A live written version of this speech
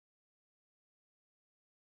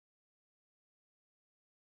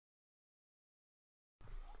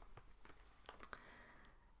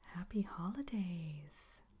happy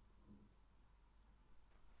holidays.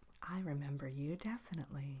 I remember you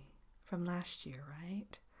definitely from last year,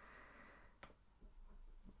 right?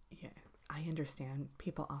 Yeah, I understand.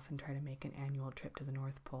 People often try to make an annual trip to the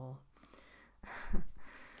North Pole.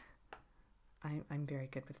 I'm very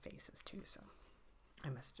good with faces too, so I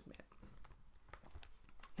must admit.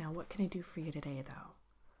 Now, what can I do for you today, though?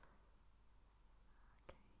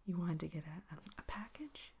 Okay. You wanted to get a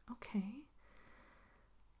package? Okay.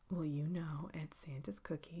 Well, you know, at Santa's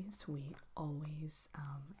Cookies, we always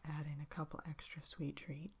add in a couple extra sweet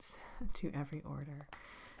treats to every order.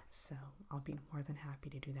 So I'll be more than happy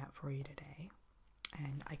to do that for you today.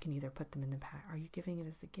 And I can either put them in the pack. Are you giving it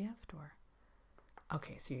as a gift or?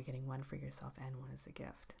 Okay, so you're getting one for yourself and one as a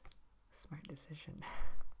gift. Smart decision.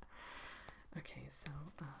 Okay, so,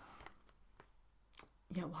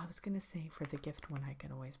 yeah, well, I was going to say for the gift one, I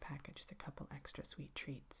can always package the couple extra sweet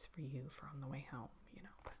treats for you for on the way home, you know,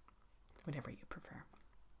 but whatever you prefer.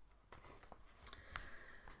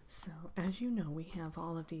 So, as you know, we have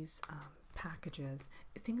all of these packages.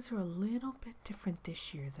 Things are a little bit different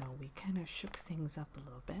this year, though. We kind of shook things up a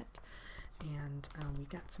little bit. And we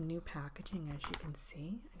got some new packaging, as you can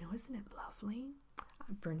see. I know, isn't it lovely?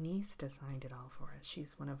 Bernice designed it all for us.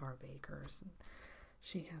 She's one of our bakers, and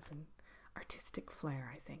she has an artistic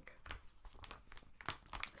flair, I think.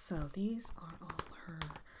 So these are all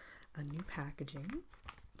her new packaging.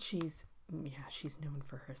 She's known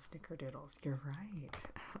for her snickerdoodles. You're right.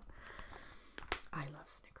 I love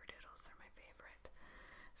snickerdoodles. They're my favorite.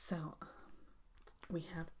 So we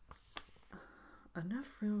have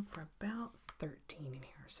enough room for about 13 in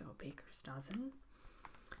here, so a baker's dozen.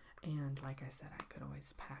 And like I said, I could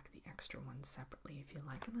always pack the extra ones separately if you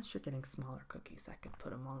like, unless you're getting smaller cookies. I could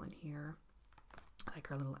put them all in here,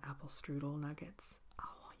 like our little apple strudel nuggets.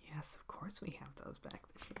 Oh yes, of course we have those back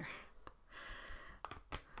this year.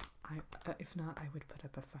 If not, I would put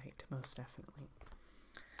up a fight, most definitely.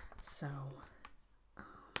 So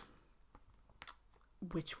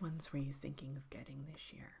which ones were you thinking of getting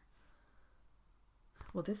this year?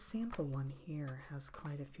 Well, this sample one here has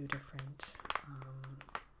quite a few different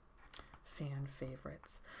fan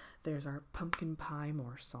favorites. There's our pumpkin pie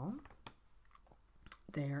morsel.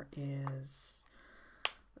 There is,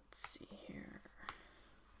 let's see here.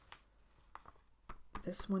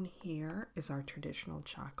 This one here is our traditional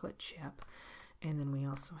chocolate chip. And then we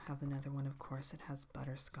also have another one, of course, it has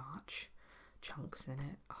butterscotch chunks in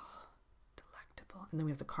it. Oh, delectable. And then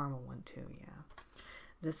we have the caramel one too, yeah.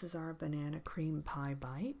 This is our banana cream pie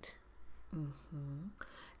bite.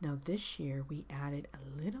 Now this year we added a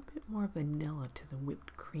little bit more vanilla to the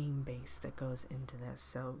whipped cream base that goes into this,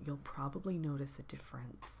 so you'll probably notice a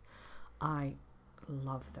difference. I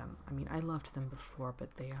love them. I mean, I loved them before,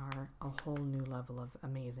 but they are a whole new level of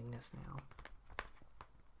amazingness now.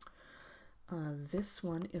 This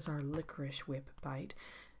one is our licorice whip bite.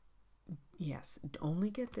 Yes, only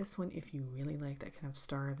get this one if you really like that kind of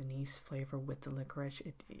star of anise flavor with the licorice.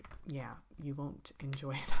 Yeah, you won't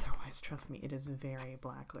enjoy it otherwise. Trust me, it is very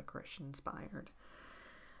black licorice inspired.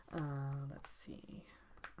 Let's see.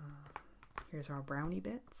 Here's our brownie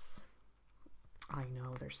bits. I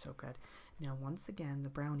know, they're so good. Now, once again, the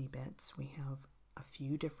brownie bits, we have a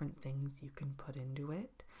few different things you can put into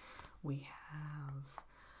it. We have...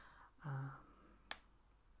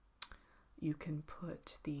 you can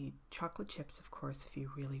put the chocolate chips, of course, if you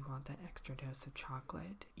really want that extra dose of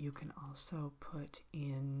chocolate. You can also put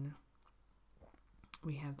in,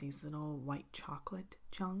 we have these little white chocolate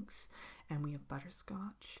chunks, and we have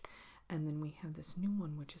butterscotch. And then we have this new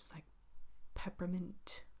one, which is like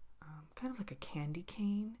peppermint, kind of like a candy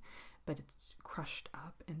cane, but it's crushed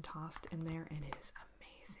up and tossed in there, and it is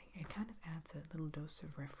amazing. It kind of adds a little dose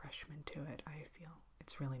of refreshment to it, I feel.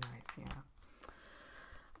 It's really nice, yeah.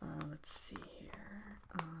 Let's see here.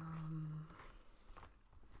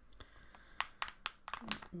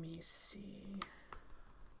 Let me see.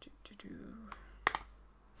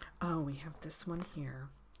 Oh, we have this one here.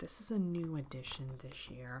 This is a new addition this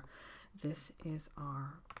year. This is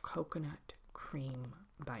our coconut cream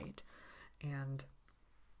bite. And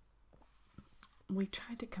we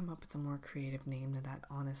tried to come up with a more creative name than that,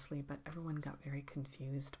 honestly, but everyone got very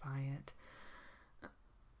confused by it.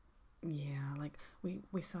 Yeah, like we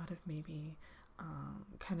thought of maybe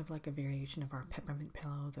kind of like a variation of our peppermint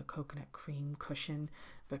pillow, the coconut cream cushion,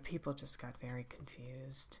 but people just got very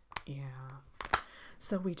confused. Yeah,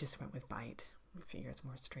 so we just went with bite. We figure it's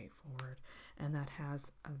more straightforward, and that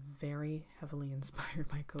has a very heavily inspired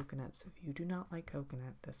by coconut. So if you do not like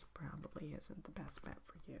coconut, this probably isn't the best bet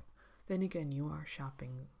for you. Then again, you are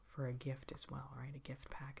shopping for a gift as well, right? A gift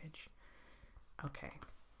package. Okay.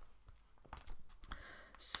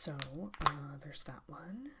 So there's that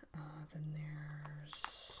one. Then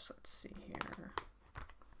there's, let's see here.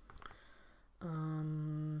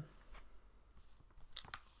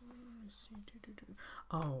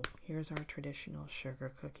 Oh, here's our traditional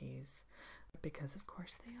sugar cookies, because of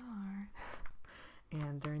course they are.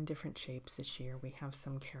 And they're in different shapes this year. We have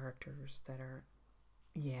some characters that are,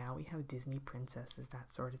 yeah, we have Disney princesses,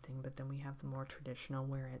 that sort of thing, but then we have the more traditional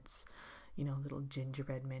where it's, you know, little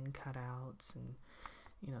gingerbread men cutouts and,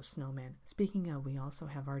 you know, snowman. Speaking of, we also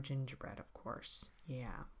have our gingerbread, of course.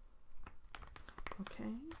 Yeah.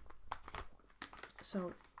 Okay.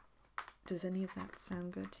 So, does any of that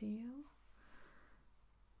sound good to you?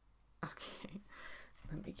 Okay.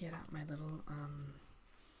 Let me get out my little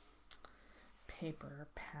paper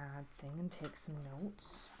pad thing and take some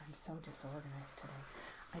notes. I'm so disorganized today.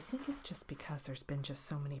 I think it's just because there's been just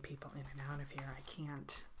so many people in and out of here. I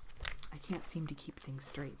can't seem to keep things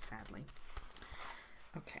straight, sadly.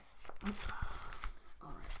 Okay. All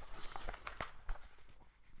right.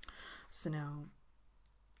 So now,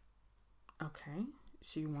 okay,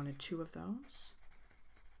 so you wanted 2 of those.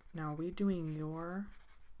 Now, are we doing your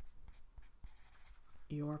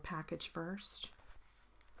package first?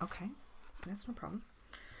 Okay, that's no problem.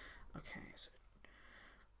 Okay, so,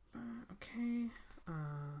 okay,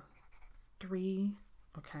 3,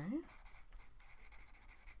 okay.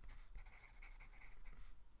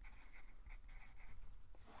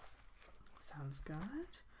 Sounds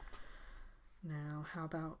good. Now, how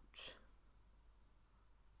about,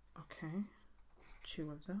 okay,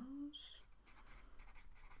 2 of those.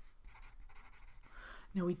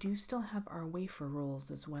 Now, we do still have our wafer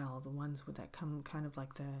rolls as well, the ones with that come kind of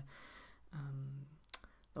like the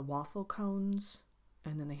waffle cones,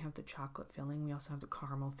 and then they have the chocolate filling. We also have the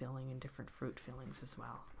caramel filling and different fruit fillings as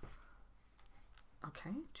well.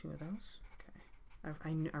 Okay, 2 of those. I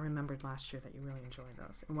remembered last year that you really enjoyed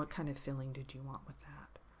those. And what kind of filling did you want with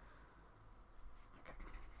that? Okay.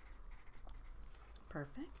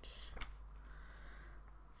 Perfect.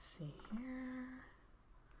 Let's see here.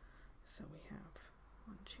 So we have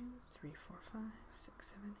 1, 2, 3, 4, 5, 6,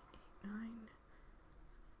 7, 8, 9.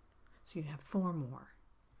 So you have 4 more.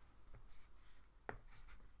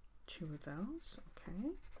 2 of those.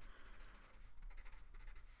 Okay.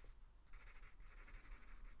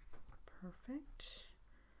 Perfect.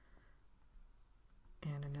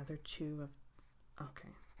 And another 2 of, okay,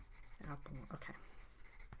 apple, okay.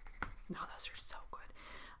 Now those are so good.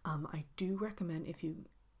 I do recommend if you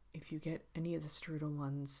get any of the strudel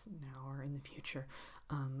ones now or in the future,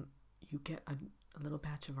 you get a little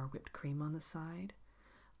batch of our whipped cream on the side.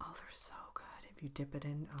 Oh, they're so good. If you dip it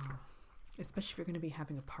in, especially if you're going to be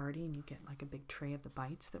having a party and you get like a big tray of the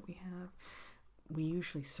bites that we have, we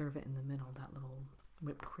usually serve it in the middle, that little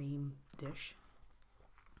whipped cream dish.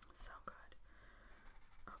 So good.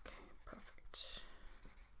 Okay, perfect.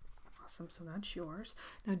 Awesome, so that's yours.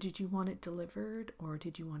 Now, did you want it delivered or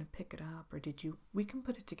did you want to pick it up, or did you, we can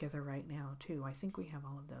put it together right now too. I think we have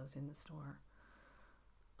all of those in the store.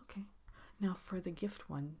 Okay. Now for the gift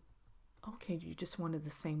one, okay, you just wanted the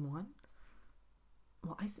same one?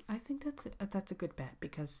 Well, I think that's a good bet,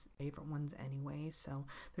 because favorite ones anyway, so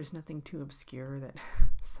there's nothing too obscure that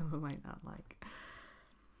someone might not like.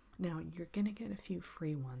 Now, you're going to get a few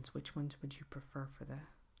free ones. Which ones would you prefer for the...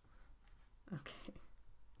 Okay.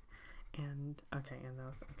 And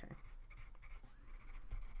those, okay.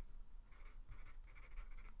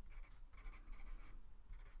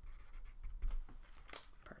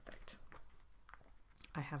 Perfect.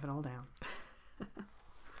 I have it all down.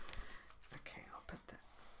 Okay, I'll put that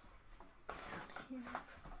down here.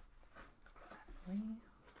 That way.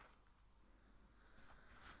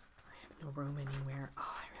 I have no room anywhere.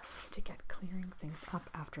 Oh, I really need to get clearing things up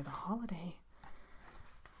after the holiday.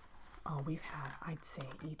 Oh, we've had, I'd say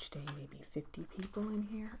each day, maybe 50 people in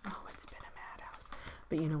here. Oh, it's been a madhouse.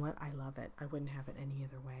 But you know what? I love it. I wouldn't have it any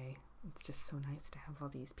other way. It's just so nice to have all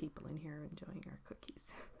these people in here enjoying our cookies.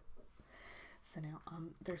 So now,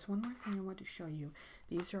 there's one more thing I want to show you.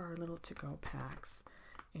 These are our little to-go packs.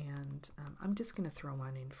 And I'm just going to throw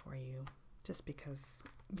one in for you, just because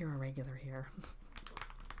you're a regular here.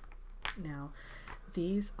 Now,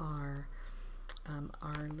 these are...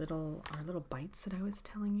 our little bites that I was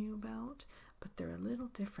telling you about, but they're a little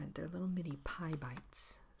different. They're little mini pie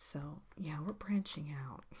bites. So yeah, we're branching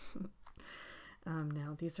out.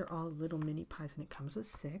 Now these are all little mini pies, and it comes with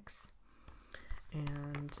 6,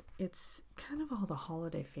 and it's kind of all the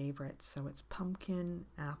holiday favorites. So it's pumpkin,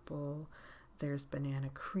 apple, there's banana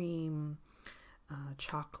cream,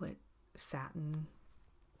 chocolate satin,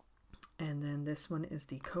 and then this one is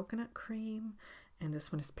the coconut cream, and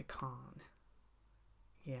this one is pecan.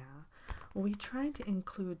 Yeah, Well, we tried to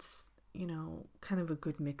include, you know, kind of a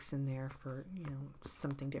good mix in there for, you know,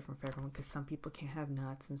 something different for everyone, because some people can't have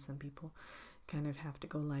nuts and some people kind of have to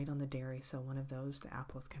go light on the dairy. So one of those, the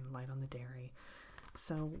apple is kind of light on the dairy.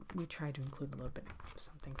 So we tried to include a little bit of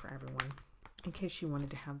something for everyone in case you wanted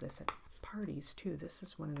to have this at parties too. This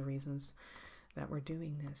is one of the reasons that we're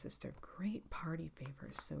doing this, is they're great party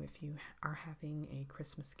favors. So if you are having a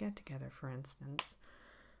Christmas get-together, for instance,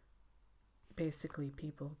 basically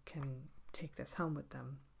people can take this home with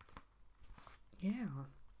them. Yeah.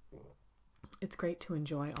 It's great to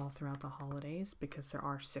enjoy all throughout the holidays because there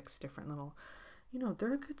are 6 different little, you know,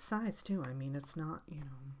 they're a good size too. I mean, it's not, you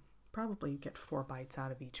know, probably you get 4 bites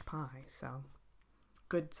out of each pie, so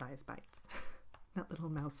good size bites, not little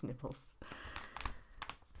mouse nibbles.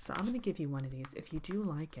 So I'm going to give you one of these. If you do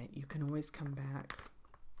like it, you can always come back.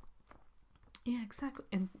 Yeah, exactly.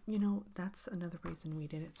 And, you know, that's another reason we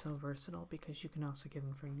did it so versatile, because you can also give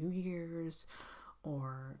them for New Year's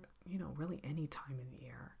or, you know, really any time of the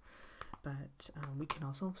year. But we can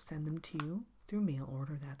also send them to you through mail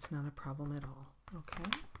order. That's not a problem at all. Okay?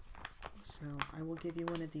 So I will give you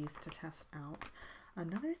one of these to test out.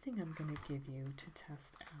 Another thing I'm going to give you to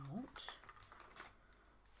test out,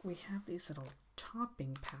 we have these little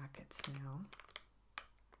topping packets now.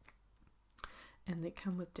 And they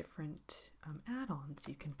come with different add-ons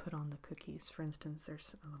you can put on the cookies. For instance,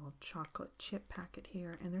 there's a little chocolate chip packet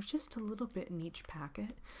here, and there's just a little bit in each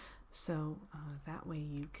packet. So that way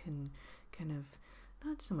you can kind of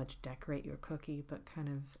not so much decorate your cookie, but kind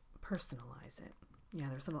of personalize it. Yeah,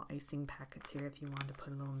 there's little icing packets here if you want to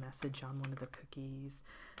put a little message on one of the cookies,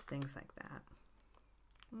 things like that.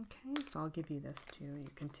 Okay, so I'll give you this too. You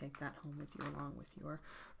can take that home with you along with your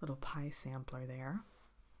little pie sampler there.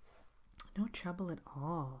 No trouble at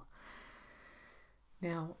all.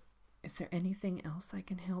 Now, is there anything else I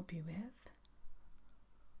can help you with?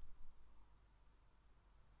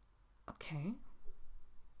 Okay.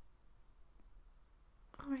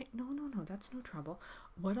 All right, no, that's no trouble.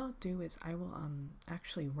 What I'll do is I will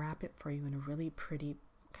actually wrap it for you in a really pretty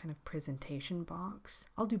kind of presentation box.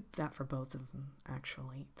 I'll do that for both of them,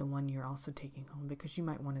 actually. The one you're also taking home, because you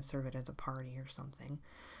might want to serve it at a party or something.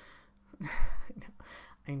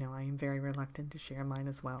 I know, I am very reluctant to share mine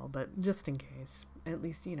as well, but just in case, at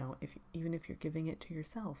least, you know, even if you're giving it to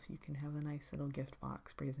yourself, you can have a nice little gift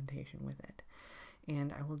box presentation with it.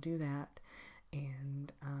 And I will do that,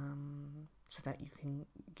 and so that you can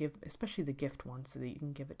give, especially the gift one, so that you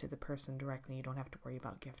can give it to the person directly. You don't have to worry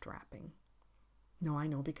about gift wrapping. No, I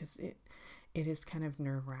know, because it is kind of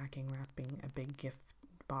nerve-wracking wrapping a big gift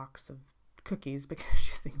box of cookies, because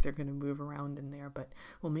you think they're going to move around in there, but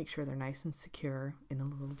we'll make sure they're nice and secure in a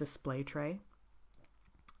little display tray.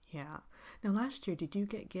 Yeah. Now, last year, did you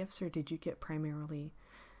get gifts, or did you get primarily...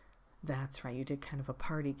 That's right, you did kind of a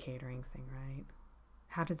party catering thing, right?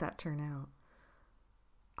 How did that turn out?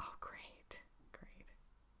 Oh, great.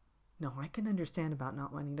 No, I can understand about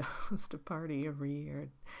not wanting to host a party every year.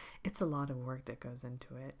 It's a lot of work that goes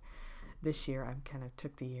into it. This year, I kind of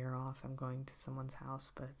took the year off. I'm going to someone's house,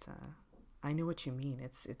 but I know what you mean.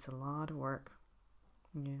 It's a lot of work.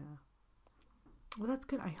 Yeah. Well, that's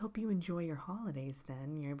good. I hope you enjoy your holidays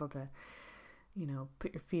then. You're able to, you know,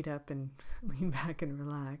 put your feet up and lean back and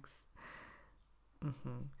relax.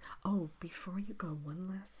 Oh, before you go, one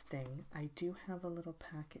last thing. I do have a little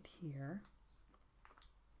packet here.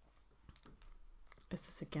 This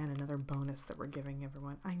is, again, another bonus that we're giving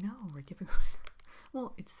everyone. I know, we're giving...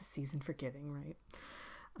 Well, it's the season for giving, right?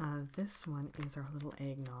 This one is our little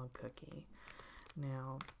eggnog cookie.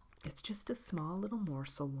 Now, it's just a small little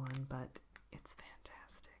morsel one, but it's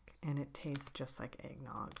fantastic. And it tastes just like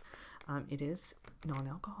eggnog. It is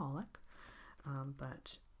non-alcoholic,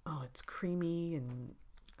 but, oh, it's creamy and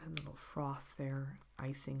a little froth there,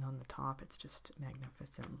 icing on the top. It's just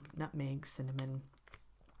magnificent. Nutmeg, cinnamon,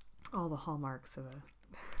 all the hallmarks of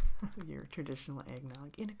your traditional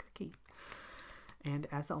eggnog in a cookie. And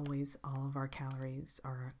as always, all of our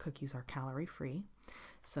cookies are calorie free,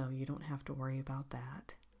 so you don't have to worry about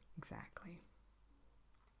that. Exactly.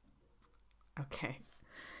 Okay.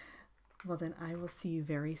 Well, then I will see you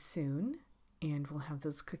very soon, and we'll have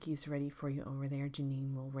those cookies ready for you over there.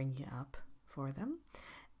 Janine will ring you up for them,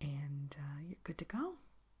 and you're good to go.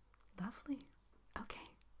 Lovely. Okay.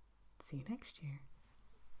 See you next year.